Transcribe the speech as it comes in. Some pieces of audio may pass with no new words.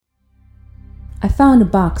I found a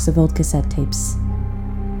box of old cassette tapes.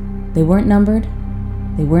 They weren't numbered,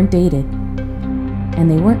 they weren't dated, and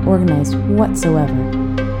they weren't organized whatsoever.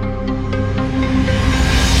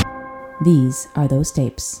 These are those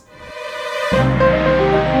tapes.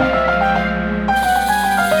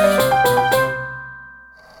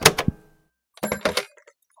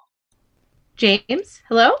 James,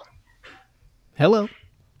 hello? Hello.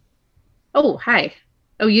 Oh, hi.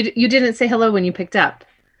 Oh, you didn't say hello when you picked up.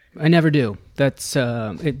 I never do. That's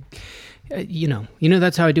it. You know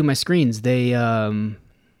that's how I do my screens. They don't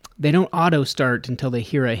auto start until they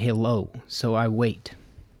hear a hello, so I wait.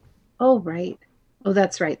 Oh, right. Oh,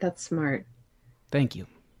 that's right. That's smart. Thank you.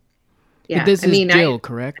 Yeah, This is Jill,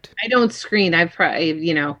 correct? I don't screen. I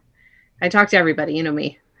talk to everybody. You know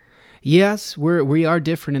me. Yes, we are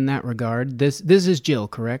different in that regard. This is Jill,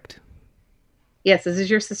 correct? Yes, this is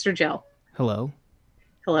your sister Jill. Hello.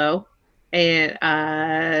 Hello. And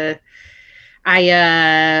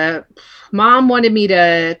Mom wanted me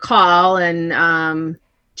to call and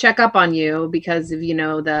check up on you because of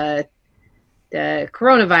the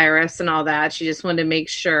coronavirus and all that. She just wanted to make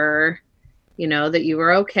sure that you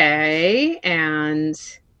were okay and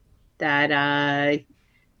that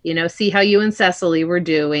see how you and Cecily were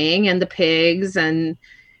doing and the pigs and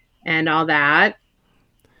all that.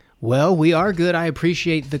 Well, we are good. I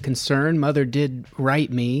appreciate the concern. Mother did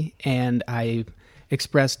write me, and I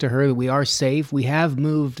expressed to her that we are safe. We have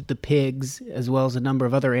moved the pigs, as well as a number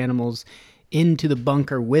of other animals, into the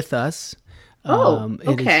bunker with us.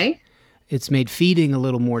 Okay. It's made feeding a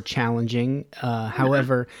little more challenging.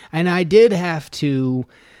 However, and I did have to,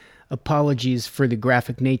 apologies for the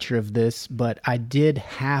graphic nature of this, but I did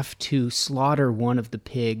have to slaughter one of the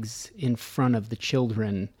pigs in front of the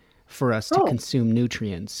children for us to consume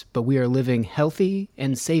nutrients, but we are living healthy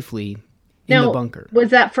and safely in the bunker.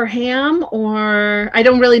 Was that for ham, or I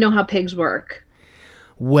don't really know how pigs work?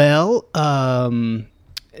 Well,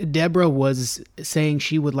 Deborah was saying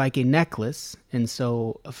she would like a necklace, and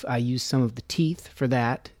so I used some of the teeth for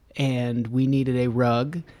that, and we needed a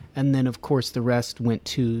rug, and then of course the rest went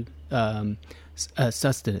to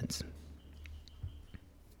sustenance.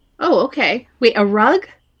 Oh, okay. Wait, a rug?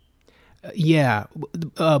 Yeah,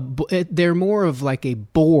 they're more of like a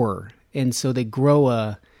boar, and so they grow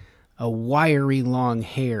a wiry long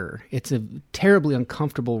hair. It's a terribly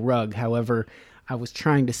uncomfortable rug. However, I was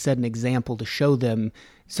trying to set an example to show them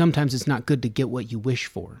sometimes it's not good to get what you wish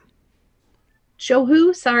for. Show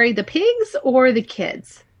who? Sorry, the pigs or the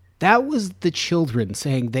kids? That was the children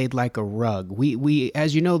saying they'd like a rug. We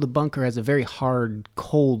as you know, the bunker has a very hard,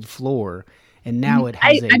 cold floor. And now it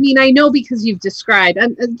has I know because you've described.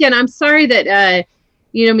 Again, I'm sorry that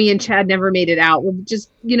me and Chad never made it out. We're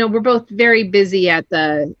just, we're both very busy at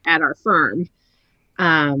our firm.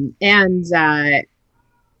 I know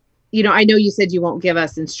you said you won't give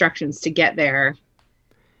us instructions to get there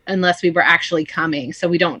unless we were actually coming. So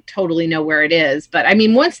we don't totally know where it is. But I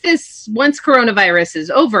mean, once coronavirus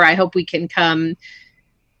is over, I hope we can come,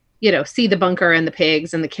 see the bunker and the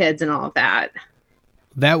pigs and the kids and all of that.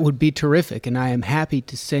 That would be terrific, and I am happy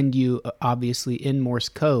to send you, obviously in Morse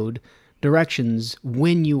code, directions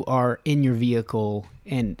when you are in your vehicle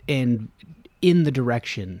and in the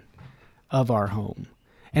direction of our home.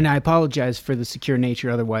 And I apologize for the secure nature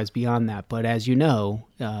otherwise beyond that, but as you know,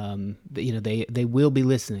 they will be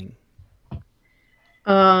listening.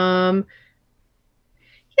 Yeah,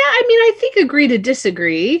 I think agree to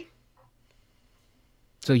disagree.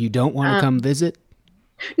 So you don't want to come visit?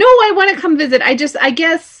 No, I want to come visit. I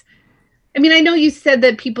guess, I know you said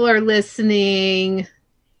that people are listening.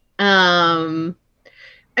 It's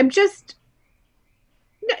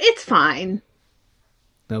fine.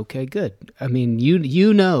 Okay, good.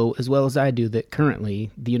 You know as well as I do that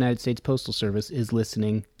currently the United States Postal Service is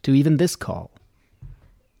listening to even this call.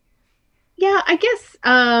 Yeah, I guess,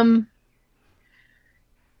 I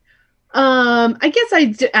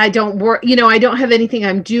don't worry, I don't have anything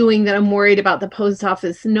I'm doing that I'm worried about the post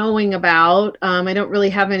office knowing about. I don't really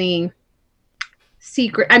have any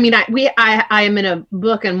secret. I am in a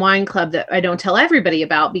book and wine club that I don't tell everybody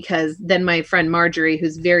about because then my friend Marjorie,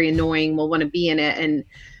 who's very annoying, will want to be in it. And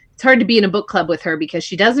it's hard to be in a book club with her because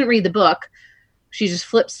she doesn't read the book. She just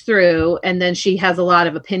flips through and then she has a lot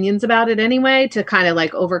of opinions about it anyway to kind of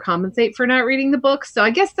like overcompensate for not reading the book. So I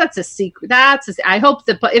guess that's a secret. I hope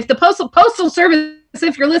that if the postal service,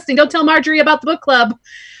 if you're listening, don't tell Marjorie about the book club.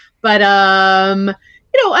 But,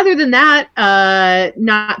 other than that,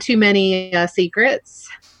 not too many secrets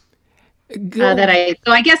so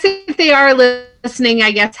I guess if they are listening,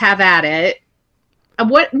 I guess have at it.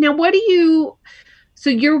 So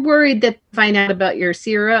you're worried that find out about your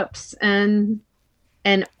syrups and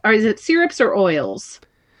And is it syrups or oils?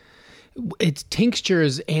 It's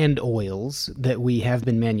tinctures and oils that we have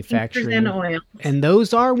been manufacturing. Tinctures and oils. And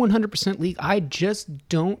those are 100% legal. I just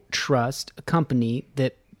don't trust a company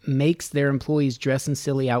that makes their employees dress in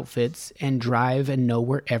silly outfits and drive and know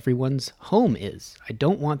where everyone's home is. I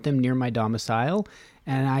don't want them near my domicile,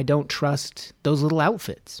 and I don't trust those little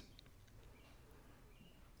outfits.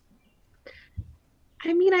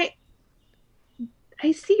 I mean,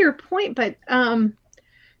 I see your point, but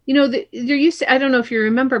you know, there used to, I don't know if you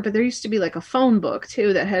remember, but there used to be like a phone book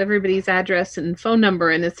too that had everybody's address and phone number.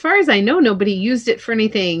 And as far as I know, nobody used it for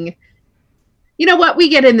anything. You know what? We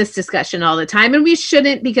get in this discussion all the time, and we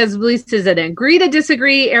shouldn't, because at least is an agree to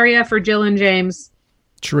disagree area for Jill and James.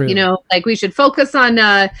 True. You know, like we should focus on,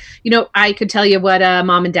 you know, I could tell you what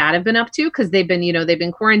Mom and Dad have been up to, because they've been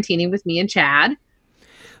quarantining with me and Chad.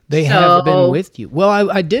 They have been with you. Well,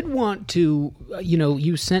 I did want to, you know,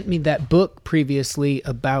 you sent me that book previously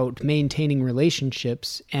about maintaining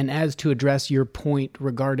relationships. And as to address your point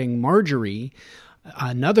regarding Marjorie,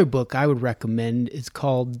 another book I would recommend is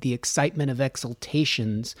called The Excitement of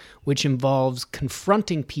Exaltations, which involves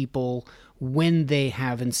confronting people when they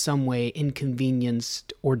have in some way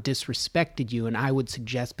inconvenienced or disrespected you. And I would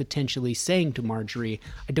suggest potentially saying to Marjorie,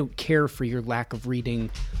 I don't care for your lack of reading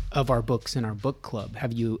of our books in our book club.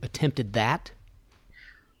 Have you attempted that?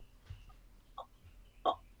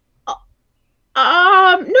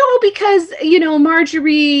 No, because, you know,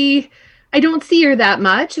 Marjorie, I don't see her that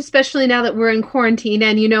much, especially now that we're in quarantine.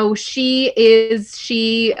 And, you know, she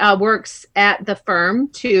works at the firm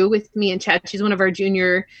too with me and Chad. She's one of our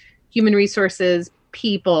junior human resources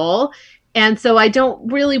people. And so I don't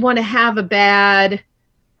really want to have a bad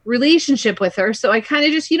relationship with her. So I kind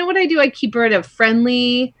of just, you know what I do? I keep her at a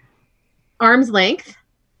friendly arm's length.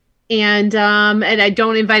 And I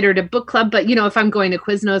don't invite her to book club, but you know, if I'm going to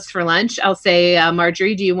Quiznos for lunch, I'll say,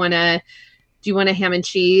 Marjorie, do you want a ham and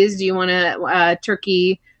cheese? Do you want the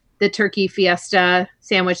turkey fiesta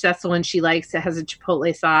sandwich? That's the one she likes. It has a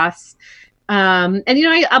chipotle sauce. And you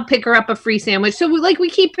know, I'll pick her up a free sandwich. So we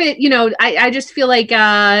keep it, you know, I just feel like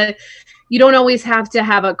you don't always have to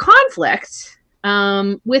have a conflict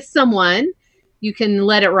with someone. You can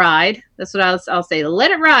let it ride. That's what I'll say. Let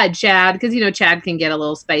it ride, Chad. Because, you know, Chad can get a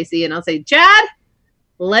little spicy. And I'll say, Chad,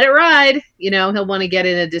 let it ride. You know, he'll want to get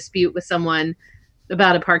in a dispute with someone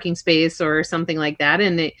about a parking space or something like that.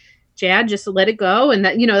 And Chad, just let it go. And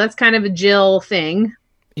that, you know, that's kind of a Jill thing.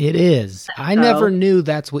 It is. I never knew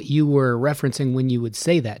that's what you were referencing when you would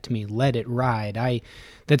say that to me. Let it ride.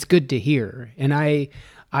 That's good to hear. And I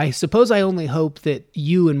suppose I only hope that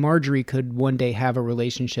you and Marjorie could one day have a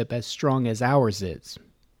relationship as strong as ours is.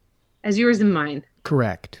 As yours and mine.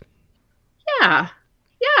 Correct. Yeah.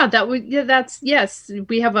 Yes.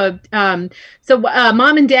 We have Mom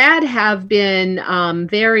and Dad have been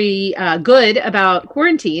very good about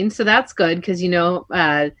quarantine. So that's good because, you know,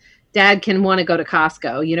 Dad can want to go to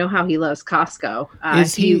Costco. You know how he loves Costco.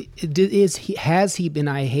 Has he been?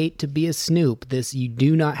 I hate to be a snoop. You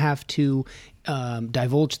do not have to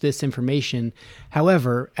divulge this information.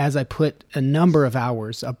 However, as I put a number of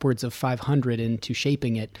hours, upwards of 500, into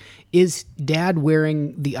shaping it, is Dad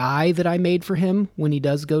wearing the eye that I made for him when he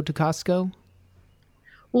does go to Costco?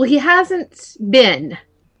 Well, he hasn't been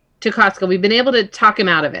to Costco. We've been able to talk him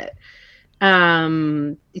out of it.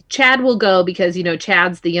 Chad will go because, you know,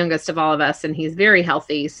 Chad's the youngest of all of us and he's very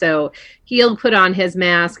healthy. So he'll put on his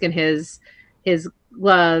mask and his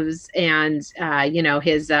gloves and, you know,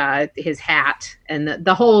 his hat and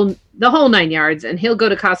the whole 9 yards. And he'll go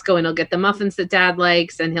to Costco and he'll get the muffins that Dad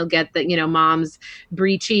likes. And he'll get the, you know, Mom's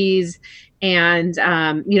brie cheese and,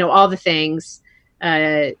 you know, all the things.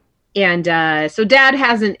 So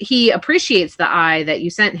Dad he appreciates the eye that you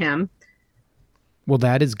sent him. Well,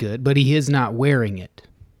 that is good, but he is not wearing it.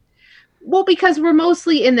 Well, because we're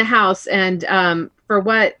mostly in the house, and from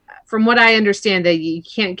what I understand, that you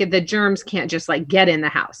can't get the germs can't just like get in the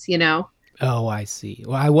house, you know. Oh, I see.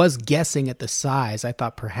 Well, I was guessing at the size. I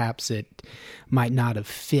thought perhaps it might not have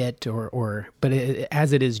fit, but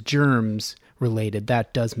as it is germs related,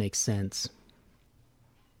 that does make sense.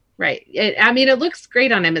 Right. It looks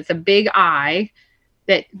great on him. It's a big eye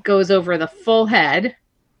that goes over the full head.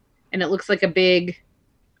 And it looks like a big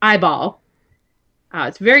eyeball.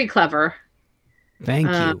 It's very clever. Thank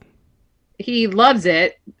you. He loves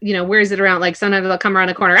it. You know, wears it around. Like sometimes they'll come around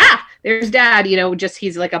a corner. There's Dad. You know, just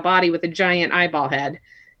he's like a body with a giant eyeball head.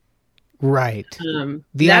 Right.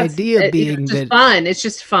 The idea being that fun. It's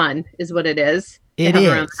just fun, is what it is. It is.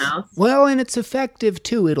 Around the house. Well, and it's effective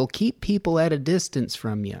too. It'll keep people at a distance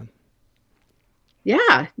from you.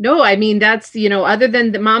 Yeah, no, I mean, that's, other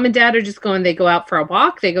than the mom and dad are just going, they go out for a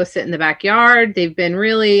walk, they go sit in the backyard. They've been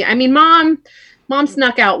really, I mean, mom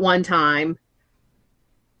snuck out one time,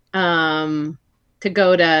 to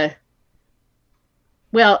go to,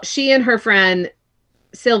 well, she and her friend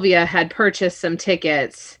Sylvia had purchased some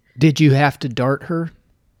tickets. Did you have to dart her?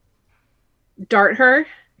 Dart her?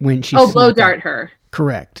 When she blow dart her.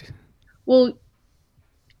 Correct. Well,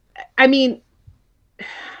 I mean,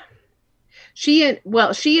 she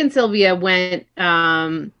and Sylvia went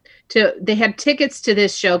they had tickets to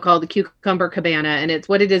this show called the Cucumber Cabana, and it's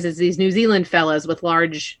what it is these New Zealand fellas with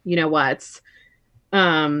large, whats.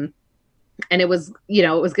 And it was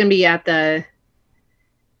going to be at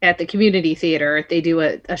the community theater. They do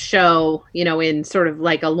a show, in sort of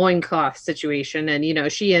like a loincloth situation.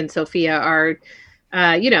 And, she and Sophia are,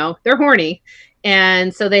 they're horny.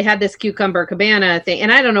 And so they had this Cucumber Cabana thing.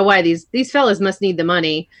 And I don't know why these fellas must need the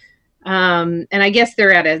money. And I guess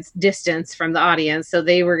they're at a distance from the audience. So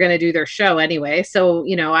they were going to do their show anyway. So,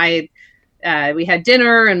 we had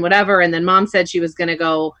dinner and whatever. And then mom said she was going to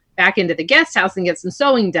go back into the guest house and get some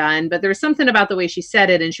sewing done. But there was something about the way she said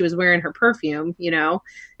it, and she was wearing her perfume,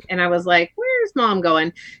 and I was like, where's mom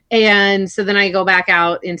going? And so then I go back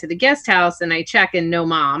out into the guest house and I check and no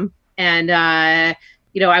mom. And, I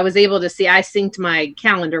was able to see, I synced my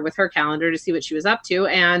calendar with her calendar to see what she was up to.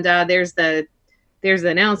 And there's the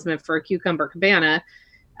announcement for Cucumber Cabana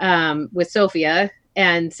with Sophia.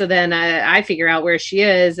 And so then I figure out where she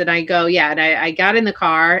is, and I go, and I got in the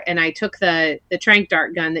car and I took the tranq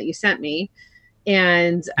dart gun that you sent me,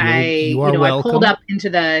 and I pulled up into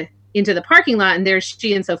the parking lot, and there's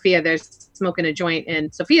she and Sophia. They're smoking a joint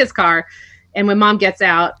in Sophia's car, and when mom gets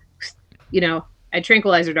out, I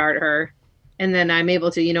tranquilizer dart her, and then I'm able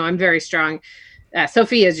to, I'm very strong.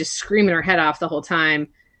 Sophia is just screaming her head off the whole time,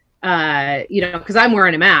 because I'm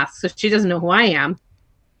wearing a mask, so she doesn't know who I am.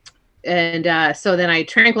 And so then I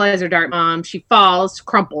tranquilizer dart mom. She falls,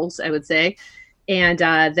 crumples, I would say. And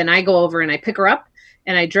then I go over and I pick her up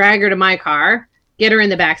and I drag her to my car, get her in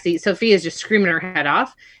the backseat. Sophia's just screaming her head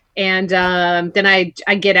off. And then I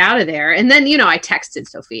get out of there. And then, I texted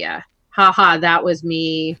Sophia, haha, that was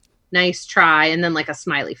me. Nice try. And then like a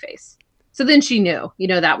smiley face. So then she knew,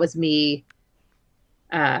 that was me.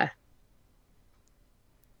 Well,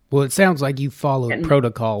 it sounds like you followed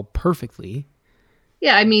protocol perfectly.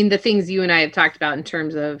 Yeah, I mean, the things you and I have talked about in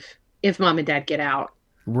terms of if mom and dad get out.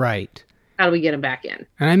 Right. How do we get them back in?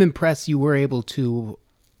 And I'm impressed you were able to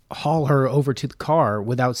haul her over to the car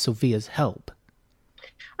without Sophia's help.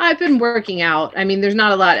 I've been working out. I mean, there's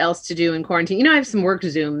not a lot else to do in quarantine. I have some work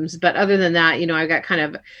Zooms, but other than that, I've got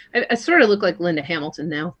I sort of look like Linda Hamilton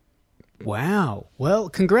now. Wow. Well,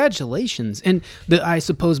 congratulations. And I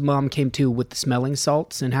suppose mom came to with the smelling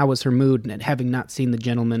salts, and how was her mood having not seen the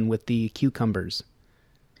gentleman with the cucumbers?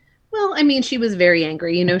 Well, I mean, she was very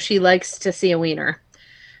angry. She likes to see a wiener.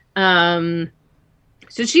 So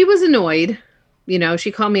she was annoyed. She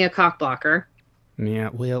called me a cock blocker. Yeah,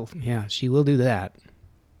 well, yeah, she will do that.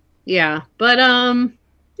 Yeah, but,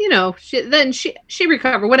 she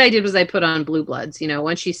recovered. What I did was I put on Blue Bloods.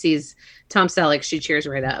 Once she sees Tom Selleck, she cheers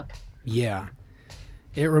right up. Yeah.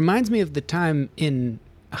 It reminds me of the time in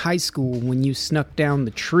high school when you snuck down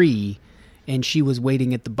the tree and she was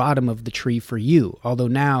waiting at the bottom of the tree for you, although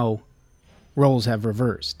now roles have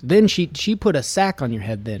reversed. Then she put a sack on your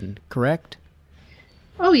head then, correct?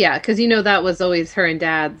 Oh, yeah, because, that was always her and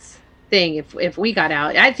Dad's thing. If we got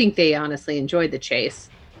out, I think they honestly enjoyed the chase.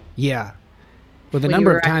 Yeah. Well, the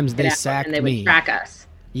number of times they sacked me. And they would track us.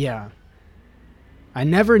 Yeah. I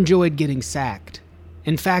never enjoyed getting sacked.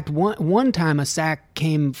 In fact, one time a sack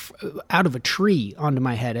came out of a tree onto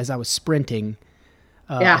my head as I was sprinting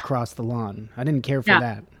across the lawn. I didn't care for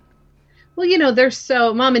that.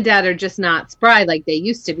 Well, mom and dad are just not spry like they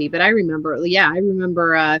used to be. But I remember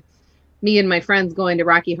me and my friends going to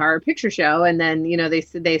Rocky Horror Picture Show. And then,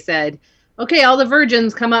 they said, okay, all the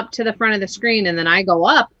virgins come up to the front of the screen. And then I go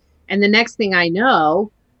up. And the next thing I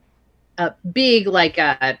know, a big,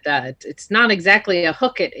 it's not exactly a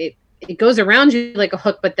hook. It goes around you like a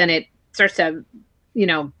hook, but then it starts to,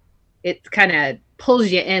 it kind of pulls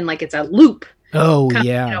you in like it's a loop. Oh,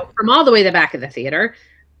 yeah. From all the way to the back of the theater.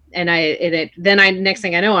 And next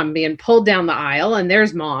thing I know, I'm being pulled down the aisle and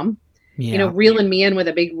there's mom, reeling me in with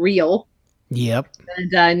a big reel. Yep.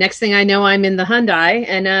 And next thing I know, I'm in the Hyundai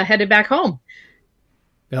and headed back home.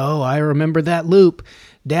 Oh, I remember that loop.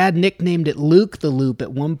 Dad nicknamed it Luke the Loop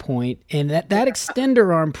at one point, and that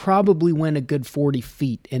extender arm probably went a good 40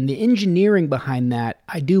 feet. And the engineering behind that,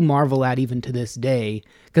 I do marvel at even to this day,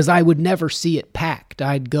 because I would never see it packed.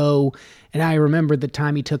 I'd go, and I remember the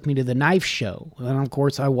time he took me to the knife show. And of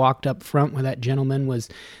course, I walked up front where that gentleman was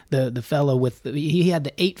the fellow with, he had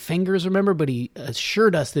the 8 fingers, remember? But he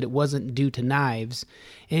assured us that it wasn't due to knives.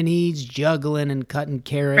 And he's juggling and cutting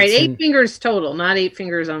carrots. Right, 8 fingers total, not 8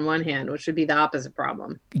 fingers on one hand, which would be the opposite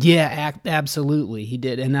problem. Yeah, absolutely, he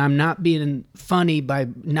did. And I'm not being funny by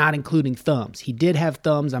not including thumbs. He did have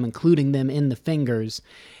thumbs. I'm including them in the fingers.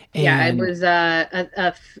 And yeah, it was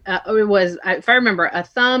it was, if I remember, a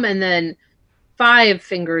thumb and then 5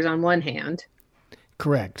 fingers on one hand.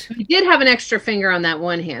 Correct. He did have an extra finger on that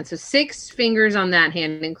one hand, so 6 fingers on that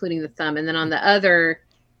hand, including the thumb, and then on the other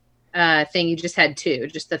thing, you just had 2,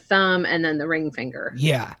 just the thumb and then the ring finger.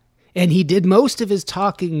 Yeah, and he did most of his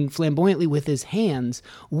talking flamboyantly with his hands,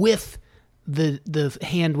 with the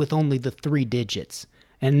hand with only the 3 digits,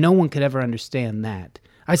 and no one could ever understand that.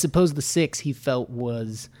 I suppose the 6 he felt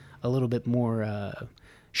was a little bit more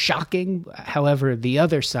shocking. However, the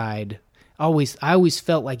other side, I always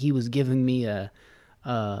felt like he was giving me a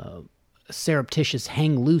surreptitious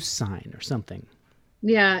hang loose sign or something.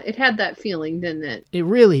 Yeah, it had that feeling, didn't it? It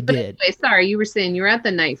really But did. anyway, sorry, you were saying you were at the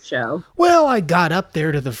knife show. Well, I got up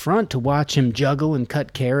there to the front to watch him juggle and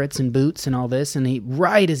cut carrots and boots and all this, and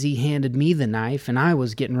right as he handed me the knife, and I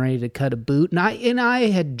was getting ready to cut a boot, and I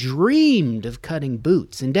had dreamed of cutting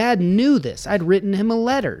boots, and Dad knew this. I'd written him a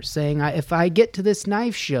letter saying, if I get to this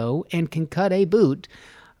knife show and can cut a boot,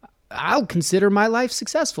 I'll consider my life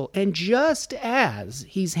successful. And just as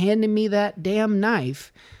he's handing me that damn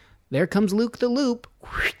knife, there comes Luke the Loop,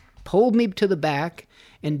 pulled me to the back,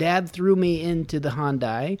 and Dad threw me into the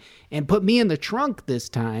Hyundai and put me in the trunk this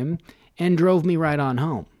time and drove me right on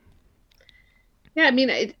home. Yeah, I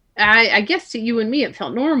mean, I guess to you and me, it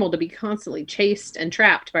felt normal to be constantly chased and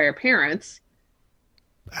trapped by our parents.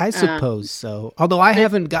 I suppose so. Although I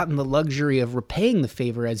haven't gotten the luxury of repaying the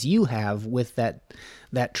favor as you have with that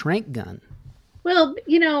trank gun. Well,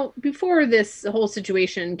 before this whole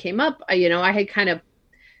situation came up, I had kind of,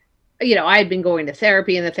 I had been going to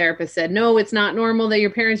therapy, and the therapist said, no, it's not normal that your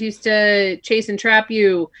parents used to chase and trap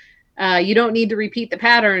you. You don't need to repeat the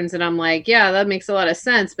patterns. And I'm like, yeah, that makes a lot of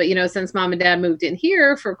sense. But, since Mom and Dad moved in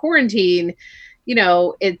here for quarantine,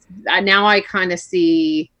 it's now I kind of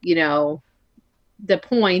see, the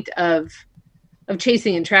point of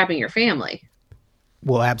chasing and trapping your family.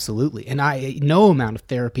 Well, absolutely. And no amount of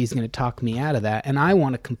therapy is going to talk me out of that. And I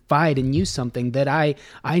want to confide in you something that I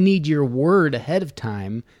need your word ahead of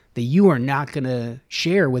time that you are not going to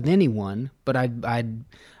share with anyone, but I'd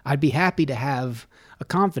be happy to have a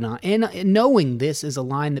confidant. And knowing this is a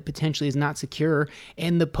line that potentially is not secure,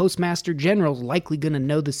 and the Postmaster General is likely going to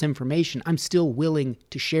know this information, I'm still willing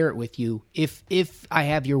to share it with you if I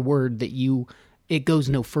have your word that it goes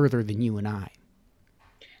no further than you and I.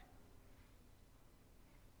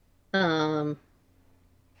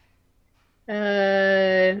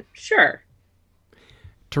 Sure.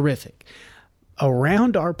 Terrific.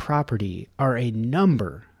 Around our property are a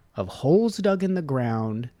number of holes dug in the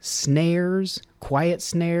ground, snares, quiet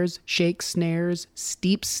snares, shake snares,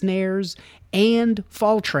 steep snares, and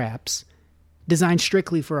fall traps designed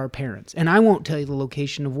strictly for our parents. And I won't tell you the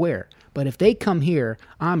location of where, but if they come here,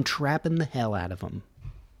 I'm trapping the hell out of them.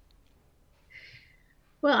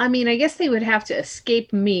 Well, I mean, I guess they would have to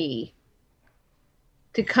escape me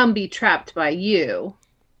to come be trapped by you.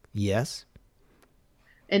 Yes.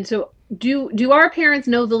 And so do our parents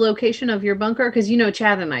know the location of your bunker? Because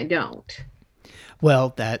Chad and I don't.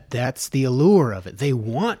 Well, that's the allure of it. They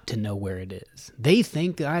want to know where it is. They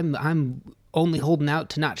think I'm only holding out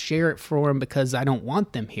to not share it for them because I don't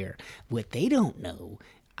want them here. What they don't know,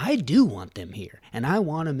 I do want them here, and I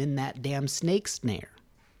want them in that damn snake snare.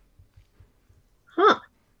 Huh.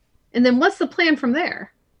 And then what's the plan from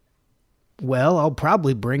there? Well, I'll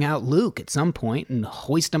probably bring out Luke at some point and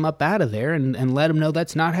hoist him up out of there and let him know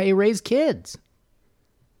that's not how you raise kids.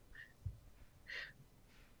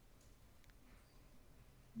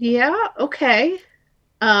 Yeah, okay.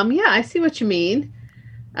 Yeah, I see what you mean.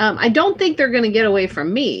 I don't think they're going to get away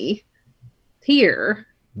from me here.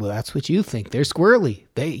 Well, that's what you think. They're squirrely.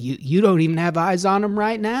 You don't even have eyes on them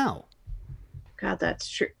right now. God, that's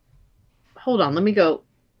true. Hold on, let me go.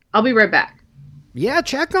 I'll be right back. Yeah,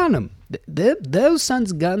 check on them. Those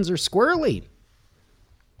sons' guns are squirrely.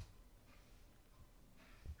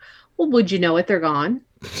 Well, would you know it? They're gone.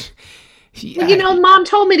 Yeah. Well, Mom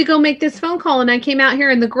told me to go make this phone call, and I came out here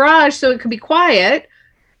in the garage so it could be quiet.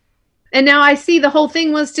 And now I see the whole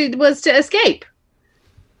thing was to escape.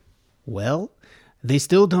 Well, They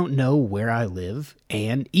still don't know where I live,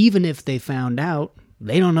 and even if they found out,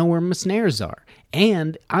 they don't know where my snares are.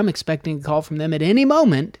 And I'm expecting a call from them at any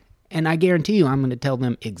moment, and I guarantee you I'm going to tell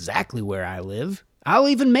them exactly where I live. I'll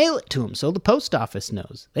even mail it to them so the post office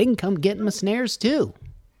knows. They can come get my snares too.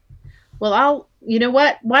 Well, you know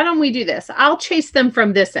what? Why don't we do this? I'll chase them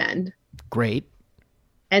from this end. Great.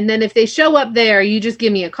 And then if they show up there, you just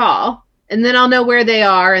give me a call. And then I'll know where they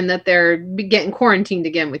are and that they're getting quarantined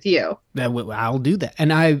again with you. I'll do that.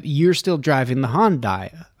 And you're still driving the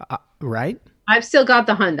Hyundai, right? I've still got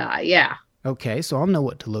the Hyundai, yeah. Okay, so I'll know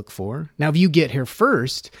what to look for. Now, if you get here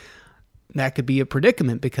first, that could be a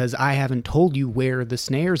predicament because I haven't told you where the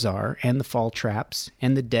snares are and the fall traps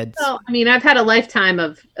and the dead. Well, I mean, I've had a lifetime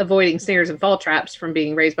of avoiding snares and fall traps from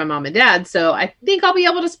being raised by mom and dad, so I think I'll be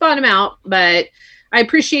able to spot them out, but I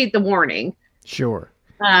appreciate the warning. Sure.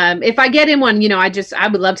 If I get in one, I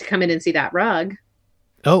would love to come in and see that rug.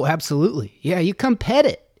 Oh, absolutely. Yeah, you come pet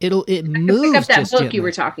it. It moves. Pick up that book gently. You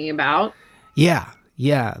were talking about. Yeah.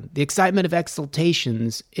 The excitement of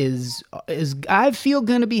exaltations is I feel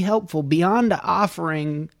going to be helpful beyond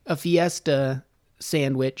offering a Fiesta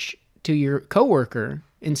sandwich to your coworker.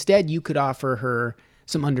 Instead, you could offer her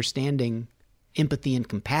some understanding, empathy, and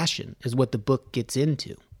compassion is what the book gets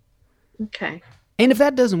into. Okay. And if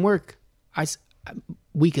that doesn't work,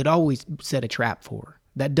 we could always set a trap for her.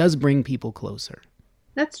 That does bring people closer.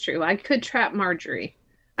 That's true. I could trap Marjorie.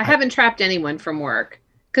 I haven't trapped anyone from work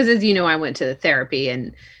because, as you know, I went to therapy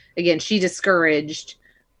and, again, she discouraged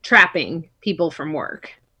trapping people from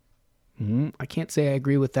work. I can't say I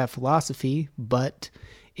agree with that philosophy, but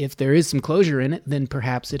if there is some closure in it, then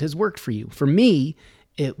perhaps it has worked for you. For me,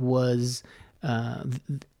 it was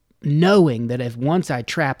knowing that if once I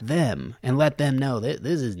trap them and let them know that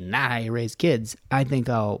this is not how you raise kids, I think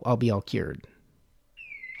I'll be all cured.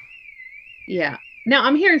 Yeah. Now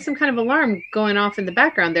I'm hearing some kind of alarm going off in the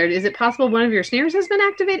background there. Is it possible one of your snares has been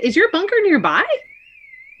activated? Is your bunker nearby?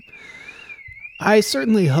 I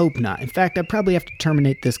certainly hope not. In fact, I probably have to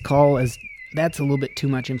terminate this call as that's a little bit too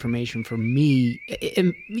much information for me.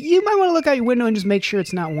 And you might want to look out your window and just make sure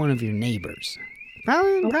it's not one of your neighbors.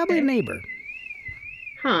 Probably a neighbor.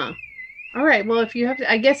 Huh. All right. Well, if you have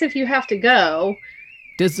to, I guess if you have to go.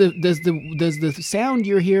 Does the sound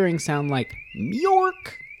you're hearing sound like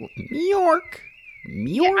York? York?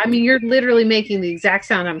 Yeah, I mean, you're literally making the exact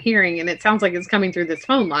sound I'm hearing, and it sounds like it's coming through this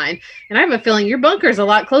phone line. And I have a feeling your bunker's a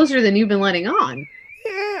lot closer than you've been letting on.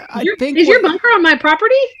 Yeah, Is your bunker on my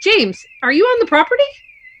property? James, are you on the property?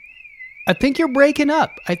 I think you're breaking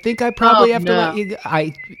up. I think I probably have to let you.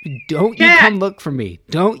 Don't Chad, you come look for me.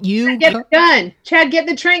 Don't you get the gun. Chad, get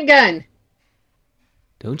the Trent gun.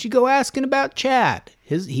 Don't you go asking about Chad.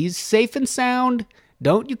 He's safe and sound.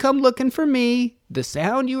 Don't you come looking for me. The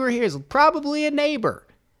sound you were hearing is probably a neighbor.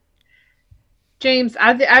 James,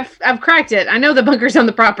 I've cracked it. I know the bunker's on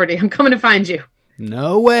the property. I'm coming to find you.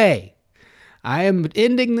 No way. I am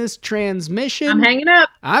ending this transmission. I'm hanging up.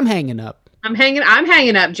 I'm hanging up. I'm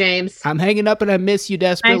hanging up, James. I'm hanging up, and I miss you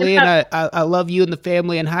desperately, and I love you and the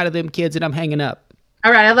family, and hi to them kids, and I'm hanging up.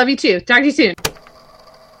 All right, I love you too. Talk to you soon.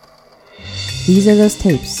 These Are Those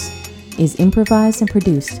Tapes is improvised and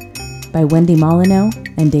produced by Wendy Molyneux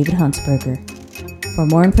and David Huntsberger. For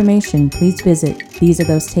more information, please visit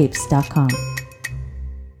thesearethositapes.com.